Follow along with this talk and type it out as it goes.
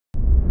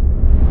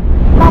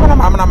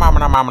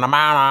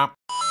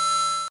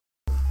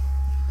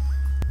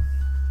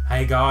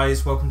Hey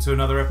guys, welcome to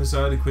another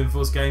episode of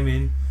Quinforce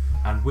Gaming,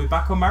 and we're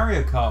back on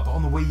Mario Kart, but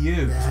on the Wii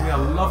U, because we are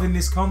loving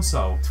this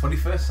console.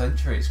 21st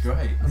century, it's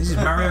great. This is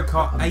Mario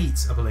Kart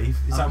 8, I believe.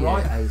 Is that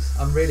right? 8.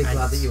 I'm really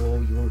glad that you're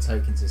all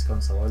taken to this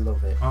console. I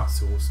love it. Oh,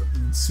 that's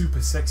awesome. Super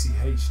sexy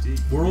HD.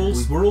 We're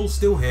all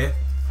still here,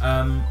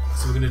 so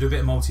we're going to do a bit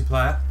of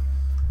multiplayer,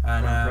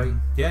 and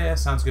yeah,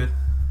 sounds good.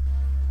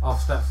 I've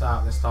stepped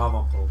out this time,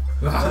 Uncle.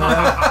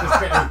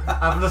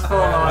 I'm just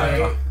thought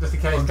like, just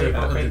in case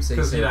people think,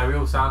 because you know we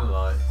all sound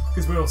alike.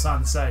 Because we all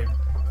sound the same.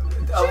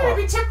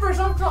 Shooby timbers,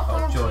 I've got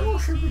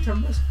Shooby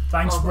timbers.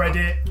 Thanks,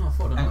 Reddit. Oh, I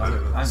thought Hang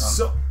on.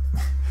 So,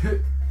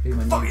 be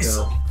my fuck new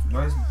yourself.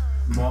 girl. Where's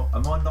what?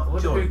 Am I not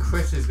What do you joined? think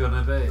Chris is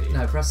gonna be?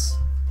 No, press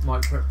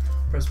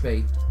press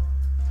B.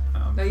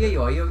 No, yeah,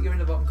 you are. You're in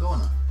the bottom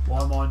corner.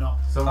 Why am I not?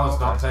 Someone's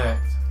got picked.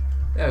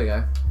 There we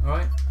go. All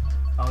right.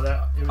 Oh,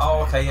 there. It was Oh,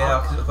 me. okay, yeah,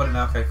 I've got it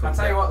now. Okay, cool. I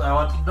tell you what though,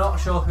 I'm not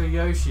sure who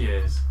Yoshi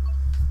is.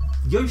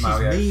 Yoshi's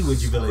Mario. me,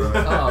 would you believe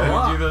it? Oh, Would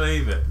what? you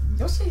believe it?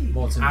 Yoshi.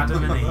 Morton.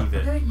 Adam and Eve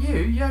it. You,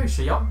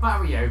 Yoshi, I'm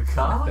Mario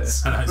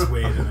Kart. I know, it's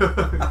weird, isn't it?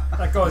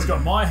 That guy's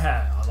got my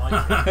hair. I like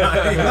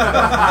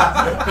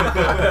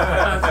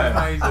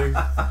That's amazing.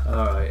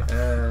 All right.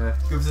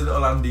 Give us a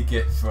little Andy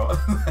gift, right?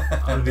 it.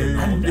 And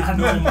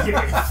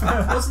GIF.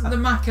 Wasn't the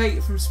Mach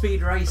 8 from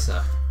Speed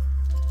Racer?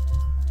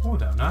 Oh, I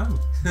don't know.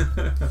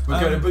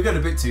 We're going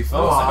a bit too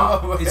far.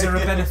 Oh, Is there a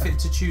benefit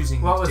to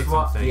choosing What was different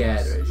what? things?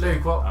 Yeah, there is.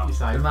 Luke, what you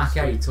say? The Mach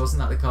 8,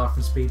 wasn't that the car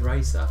from Speed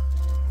Racer?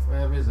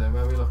 Where is it?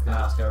 Where are we looking Nah,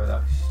 at? let's go with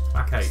that.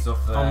 Okay.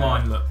 Stuff there. On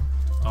mine, look.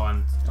 Oh,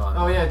 and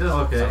Oh yeah, it does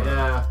look it. sorry.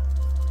 Yeah.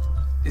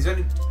 Is there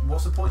any?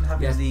 What's the point in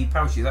having Yes. the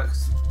parachute?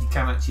 That's you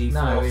can actually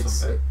fall No, off it's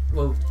something.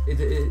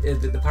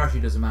 the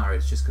parachute doesn't matter.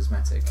 It's just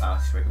cosmetic. Ah,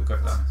 sweet. We've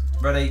got that.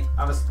 Ready?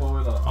 Have a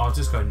spoiler. I'll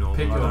just go normal.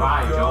 Pick I your don't-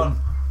 ride, Go John.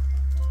 on.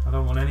 I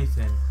don't want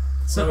anything.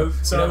 So, You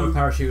don't have a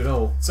parachute at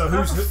all. so Have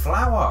who's a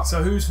flower.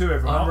 so who's who? I'm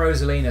Everyone.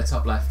 Rosalina,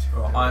 top left.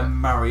 I'm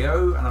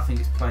Mario, and I think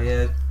it's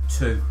player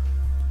 2.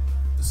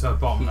 So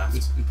bottom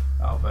left.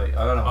 Oh, wait.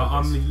 I don't know.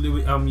 What it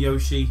is. I'm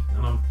Yoshi,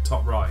 and I'm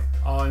top right.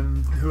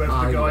 I'm whoever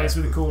Ah, the guy yeah. is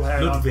with the cool hair.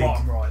 And I'm Ludwig.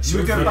 bottom right.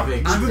 Should we go back?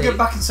 Ludwig. Should we go Andy.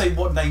 back and say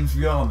what names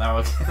we are now?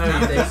 Again?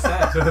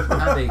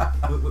 Andy, Andy,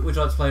 would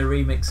you like to play a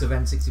remix of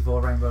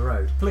N64 Rainbow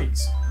Road?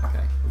 Please.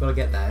 Okay, we've got to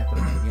get there, but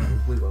I mean, you know,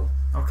 we will.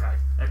 Okay.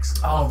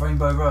 Excellent. Oh,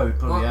 Rainbow Road.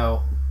 Bloody What?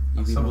 hell.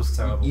 You That be, sounds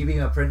terrible. you be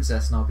my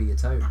princess and I'll be your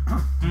toad.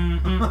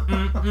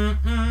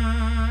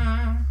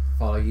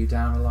 Follow you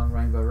down along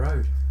Rainbow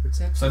Road.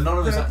 Protect So none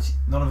of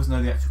us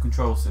know the actual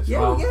control system. Yeah,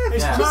 Well, yeah,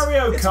 It's Yeah.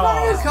 Mario It's Kart.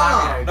 Mario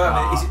Kart.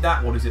 No, is it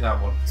that one? Is it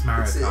that one? It's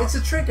Mario Kart. It's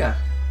a trigger.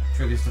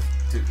 Triggers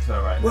to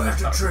accelerate.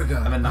 Where's the trigger?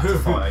 And then that's to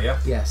fire, yeah?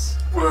 Yes.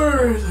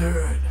 Where is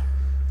it?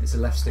 It's a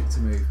left stick to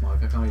move,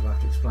 Mike. I can't even have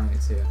to explain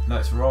it to you. No,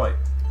 it's right.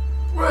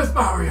 Where's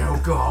Mario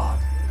gone?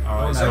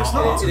 Alright, No, it's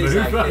not. it is A.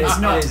 It's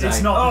not. It is It's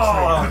A.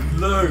 not the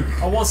trigger.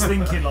 Luke! I was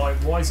thinking like,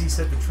 why has he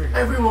said the trigger?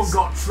 Everyone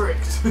got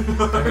tricked.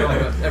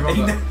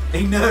 Everyone got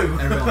He knew!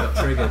 everyone got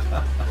triggered.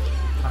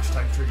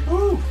 Hashtag trigger.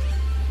 Woo!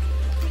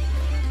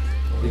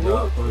 What we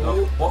got? What we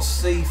got?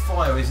 What's the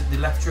fire? Is it the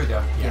left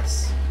trigger?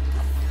 Yes.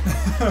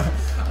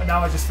 And now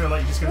I just feel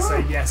like you're just going to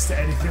say yes to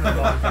anything like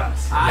that.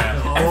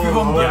 Yeah.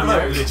 Everyone Yeah,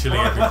 but Luke. literally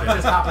What everything.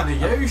 just happened to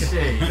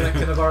Yoshi?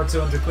 Can I borrow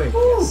 200 quid?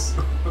 Yes.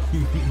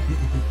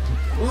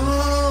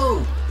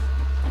 Whoa!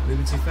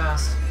 Moving too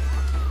fast.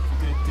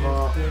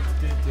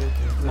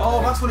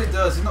 Oh, that's what it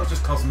does. It's not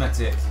just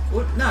cosmetic.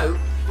 Well, no,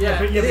 Yeah,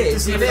 but it is.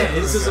 doesn't It affect-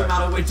 is. It doesn't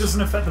matter It which.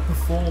 doesn't affect the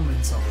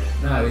performance of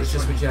it. No, it's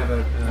just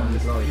whichever one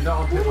you'd like. You don't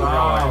want to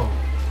Wow.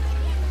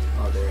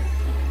 Oh dear.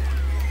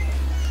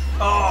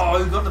 Oh,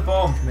 who got the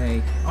bomb?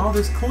 Me. Oh,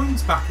 there's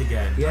coins back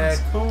again. Yeah.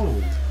 That's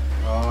cool.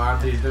 Oh,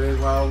 Andy's doing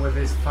well with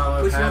his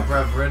fellow Which hair one?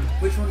 brethren.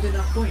 Which one didn't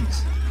have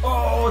coins?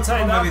 Oh,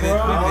 take Oh, that, maybe they-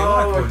 bro. maybe they-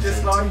 Oh, like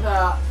just coins. like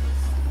that.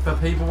 For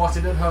people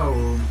watching at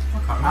home, I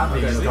can't remember.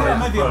 Andy's actually. got Yeah, it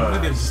maybe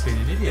I'm just being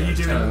an idiot. Are you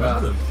doing I don't remember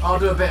them. I'll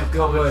do a bit of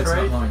Your words,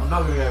 commentary. not mine. I'm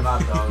not going to go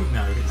mad though.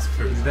 No, it's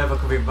true. He's never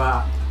coming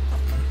back.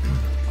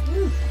 You're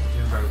doing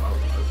very well,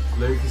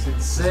 though. Luke is in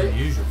It's 6th.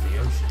 unusual for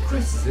Yoshi.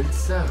 Chris is in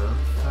 7th.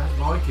 And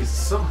Mike is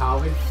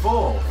somehow in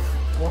 4th.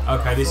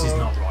 Okay, this is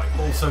not right.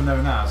 Also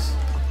known as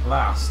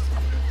last.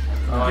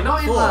 You're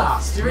not in 4th.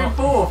 last. You're in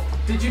 4th.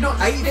 Did you not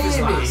just 8th is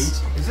hear me?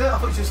 last. Is it? I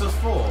thought you just said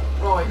 4.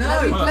 Right, No.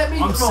 let me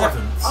I'm right.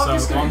 7th, I'm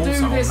just so going I'm to also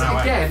do on this now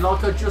again,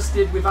 like I just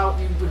did without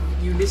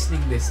you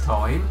listening this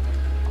time.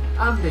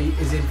 Andy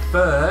is in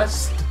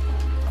 1st.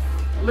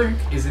 Luke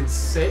is in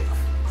 6th.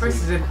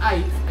 Chris is in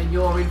 8th, and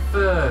you're in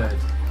 3rd.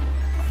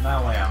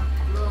 Now I am.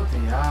 Bloody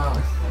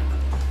hell!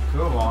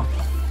 Go on.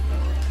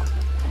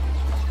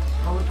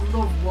 I would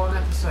love one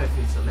episode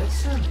for you to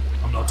listen.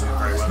 I'm not doing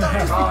very well.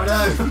 Oh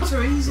no! It's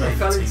too easy. I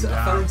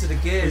fell into the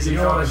gears. Is he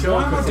You're- trying to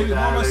Why am I shortcut it doing?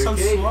 Why am I there, so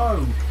Lukey?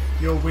 slow?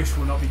 Your wish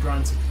will not be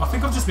granted. I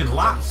think I've just been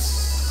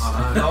lapsed.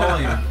 I know.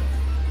 Nine.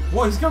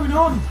 What is going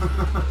on?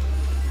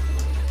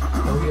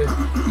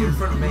 Oh, you're in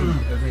front of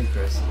me,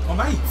 Chris. I'm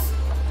 8th.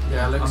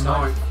 Yeah, Luke's I'm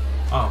not. 9th.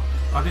 Oh,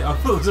 I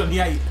thought it was only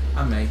 8.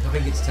 And me. I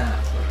think it's 10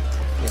 actually.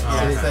 Oh,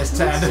 Yeah, okay. There's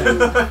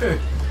 10.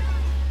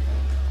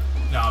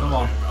 No, I'm Come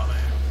not on. doing well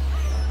there.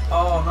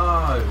 Oh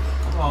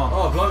no. Come on.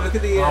 Oh, blimey, look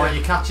at the. Oh,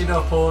 you're catching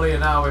up all here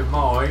now with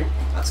mine.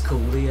 That's cool.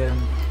 The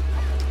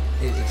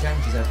it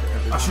changes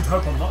every I should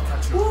hope I'm not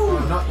catching up.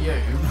 Oh, not you.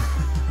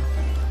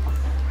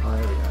 Oh,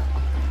 there we go.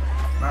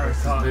 Mario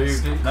Kart.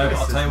 Moved it. No, but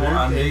I'll tell you what,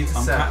 Andy,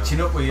 I'm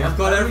catching up with you. I've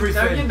got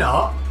everything. No, you're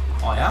not.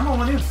 I am. I'm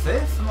only in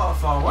 5th. I'm not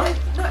far away.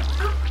 No,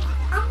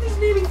 Andy's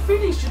nearly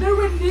finished. You're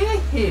nowhere near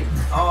him.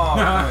 Oh,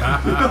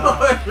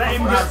 Let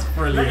him, That's let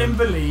brilliant. him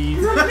believe.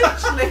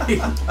 Literally.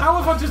 How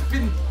have I just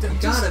been? You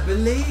gotta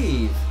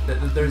believe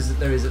that there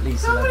is at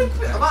least How many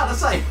 11. I'm about to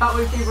say, how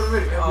many people are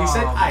in it? We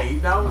said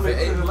 8, now we're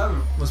it at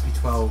 11. must be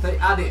 12. They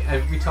add it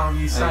every time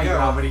you say you go.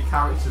 how many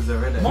characters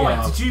are in it. Mike,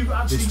 Yeah. did you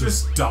actually This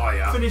was just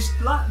dire. finish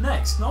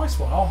next? Nice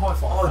one. I'll high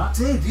five Oh, I that.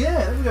 did,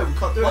 yeah. There we go. We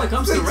can't do Mike, it.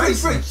 I'm still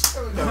racing.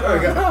 There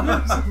we go.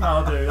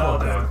 That'll do. That'll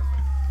do. no.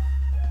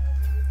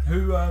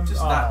 Who? Just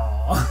that.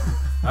 aw.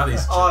 That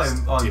is just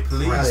I'm depressing.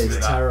 pleased That with is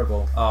that.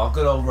 terrible. Oh,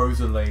 good old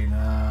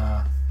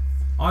Rosalina.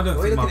 I don't What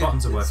are think you my looking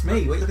buttons at? are It's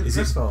working. me. What are you looking at Is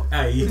this it for? A?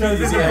 No,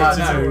 the Is it buttons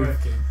A? are No.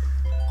 working.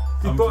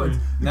 The I'm button. through.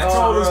 The Next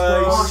controller's race.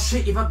 Oh place.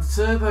 shit, you've had the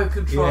turbo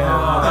control. Yeah,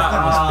 Oh, that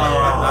must be it.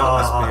 That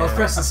must I was be it.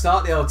 pressing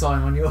start the whole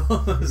time on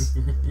yours.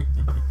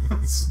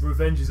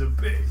 Revenge is a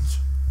bitch.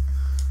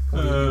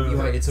 You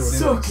waited till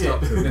Suck it. stop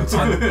to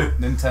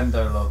it.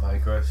 Nintendo love, hey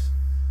Chris.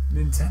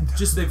 Nintendo.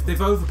 Just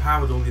they've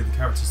overpowered all the other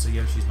characters, so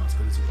Yoshi's not as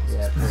good as he was.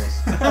 Yeah, of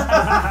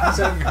course.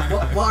 So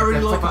what I really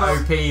They've like about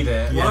OP'd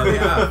it.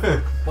 Yeah.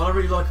 what I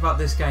really like about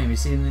this game is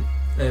seeing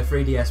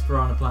 3DS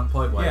Piranha Plant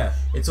Pipeway. Yeah.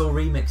 It's all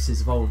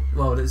remixes of old.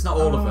 Well, it's not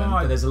all of them,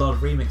 right. but there's a lot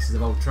of remixes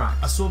of old I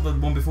tracks. saw the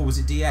one before. Was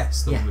it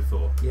DS? The Yeah. one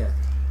before. Yeah.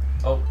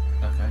 Oh,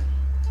 okay.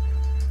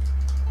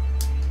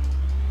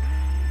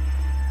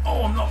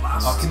 Oh, I'm not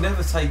last. I can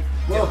never take.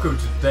 Welcome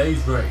to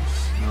today's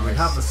race. We Nice.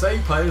 have the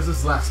same players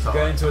as last time.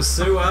 Going to a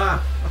sewer.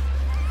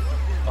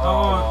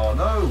 Oh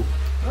no.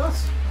 What?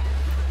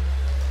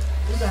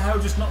 Who the hell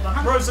just knocked that?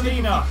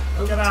 Rosalina!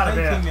 Get out of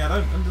Overtaking here. me, I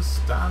don't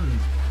understand.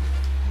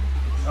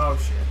 Oh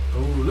shit. Oh,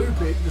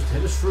 Ludwig just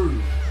hit a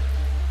shrew.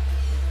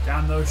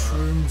 Damn those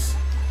shrooms.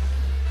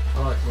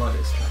 I like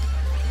this track.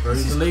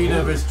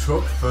 Rosalina has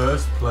took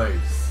first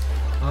place.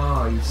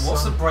 Oh, you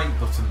What's the son. brake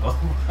button, by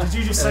the way? Did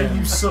you just say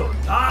you son?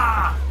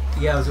 Ah!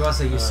 Yeah, I was about to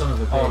say you son of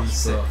a Oh, bitch.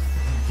 sick.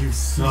 but- You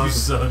son. You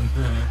son.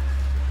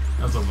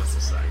 That's almost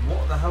the same.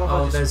 What the hell have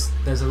Oh, I just...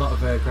 there's a lot of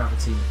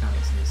gravity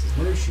mechanics in this as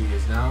well. Yoshi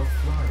is now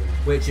flying.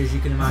 Which, as you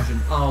can imagine,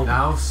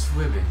 Now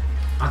swimming.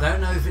 I don't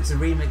know if it's a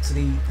remix of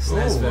the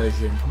SNES Ooh,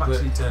 version, I'm but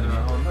actually turning it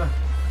Oh, on. no.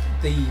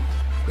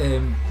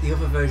 the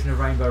other version of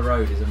Rainbow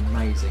Road is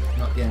amazing.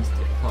 Not the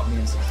apart from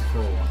the N64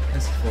 one.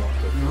 N64 one's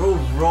good. You're all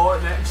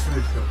right next to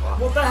each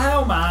other. What the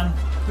hell, man?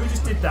 Who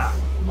just did that?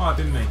 Might have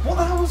been me. What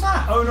the hell was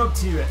that? Own up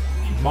to it.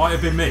 Might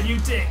have been me. You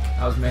dick.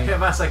 That was me.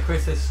 If I say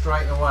Chris is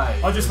straight away.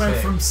 I just it was went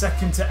him. from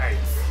 2nd to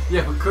 8th.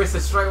 Yeah, but Chris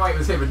is straight away it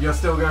was him, and you're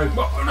still going. Own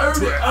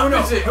it. Own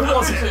up. Who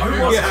was it?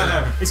 Who was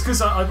Yeah. it? It's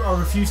because I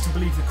refuse to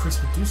believe that Chris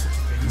would do such a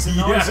thing. He's a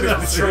Yeah, nice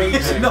that's guy. right.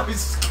 He's a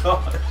nice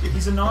guy.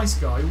 He's a nice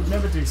guy. He would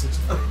never do such a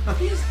thing.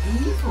 He's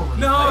evil. when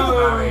he No.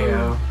 plays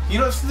Mario. You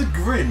know, it's for the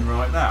grin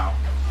right now.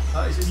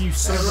 That is just You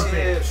son of a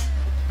bitch.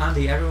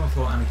 Andy, everyone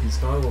thought Anakin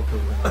Skywalker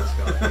was a nice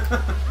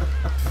guy.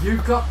 You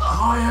got the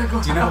higher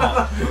ground. Do you know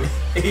what?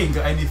 He ain't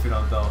got anything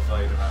on Darth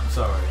Vader, man. I'm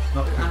sorry.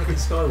 Not Anakin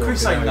Skywalker.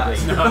 Chris ain't that no,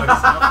 either. No,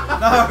 it's not.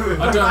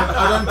 No.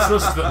 I don't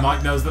trust that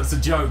Mike knows that's a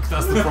joke.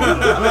 That's the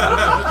problem.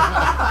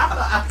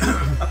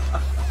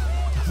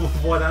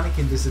 Why'd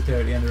Anakin disappear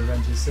at the end of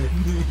Revenge of the Sith?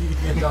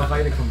 Where did Darth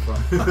Vader come from?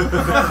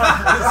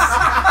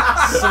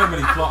 So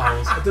many plot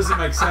holes. It doesn't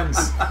make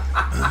sense.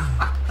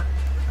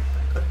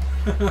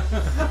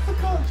 I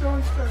can't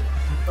drive straight.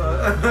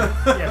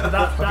 Yeah, but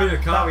I've been in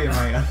a car with you,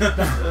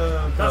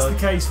 mate. that's the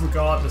case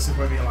regardless of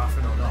whether you're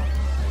laughing or not.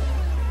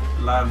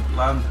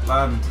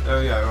 Land.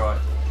 Oh yeah, right.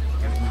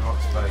 Get in the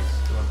right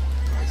space. Go on.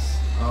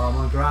 Oh, I'm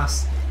on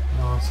grass.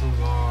 Oh, so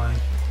why?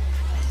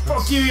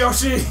 Fuck you,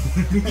 Yoshi!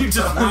 You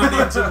just ran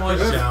into my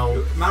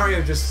shell.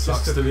 Mario just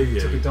Sucks took to be a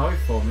you. dive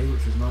for me,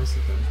 which was nice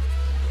of him.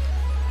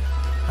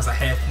 How's the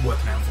hair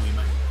working out for you,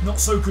 mate? Not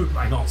so good,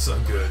 mate. Not so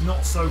good.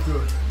 Not so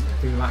good.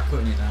 Thinking about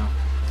cutting it now.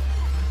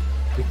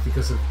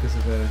 Because of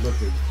Ludwig's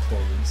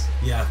performance.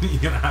 Yeah,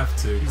 you're gonna have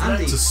to.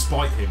 Andy. To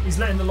spite him. He's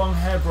letting the long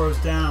hair bros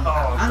down.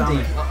 Oh,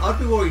 Andy, damn it. I'd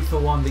be worried for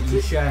one that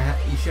you share a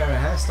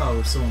hairstyle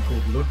with someone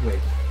called Ludwig.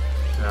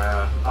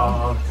 Yeah.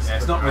 Oh, Yeah,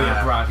 it's not really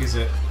a brag, is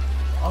it?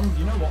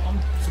 You know what? I'm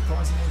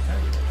surprisingly okay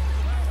with it.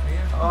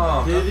 Yeah.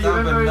 Oh, Did you damn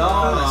remember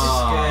banana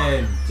that?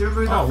 skin. do you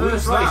remember Oh, the what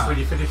first was race that? when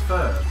you finished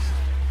first?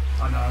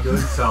 I know. Good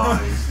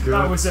times. Good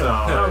that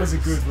was a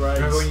good race.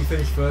 Remember when you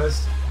finished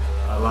first?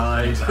 I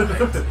lied.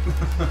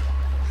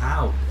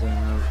 How? I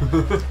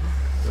don't know.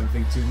 Don't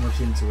think too much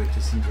into it,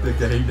 just enjoy The it.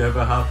 game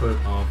never happened.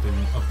 Oh,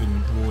 I've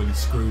been royally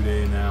screwed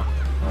here now.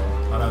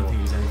 I don't think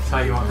he's anything.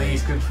 Tell you what,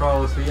 these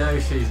controls for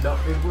Yoshi's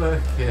not been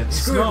working. It's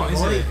Screw not, it,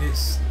 is Ollie. it?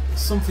 It's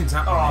something's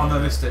happening. Oh, no,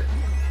 here. missed it.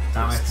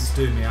 Damn it. It's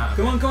doing me out.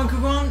 Come on, come on,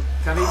 come on!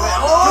 Can he Come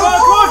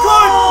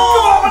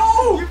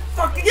on! You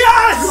fucking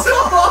yes!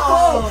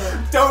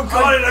 Don't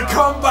call it a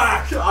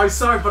comeback. I'm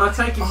sorry, but I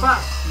take it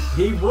back.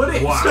 He won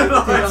it. Wow, Did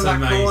that's on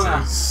that amazing. corner.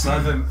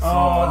 7th.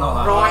 Oh,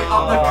 not that Right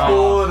on the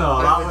corner.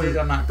 Look what he did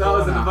on that That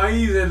was an corner.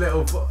 amazing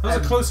little. That was a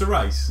closer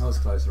race. That was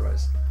a closer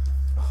race.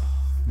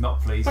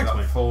 Not pleased with Thanks, that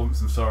mate.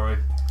 performance, I'm sorry.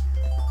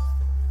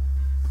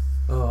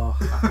 Oh.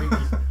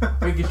 I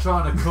think he's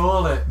trying to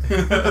call it.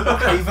 Even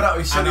out,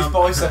 he shut his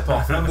bicep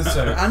off, number 2.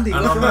 Andy,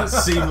 And what on that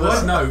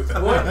seamless note,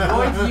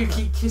 Why do you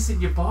keep kissing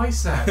your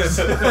biceps?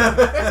 we're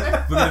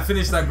going to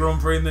finish that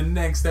Grand Prix in the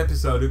next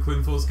episode of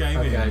Quinforce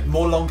Gaming. Okay.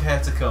 More long hair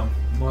to come.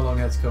 More long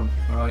hair to come.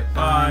 Alright.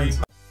 Bye.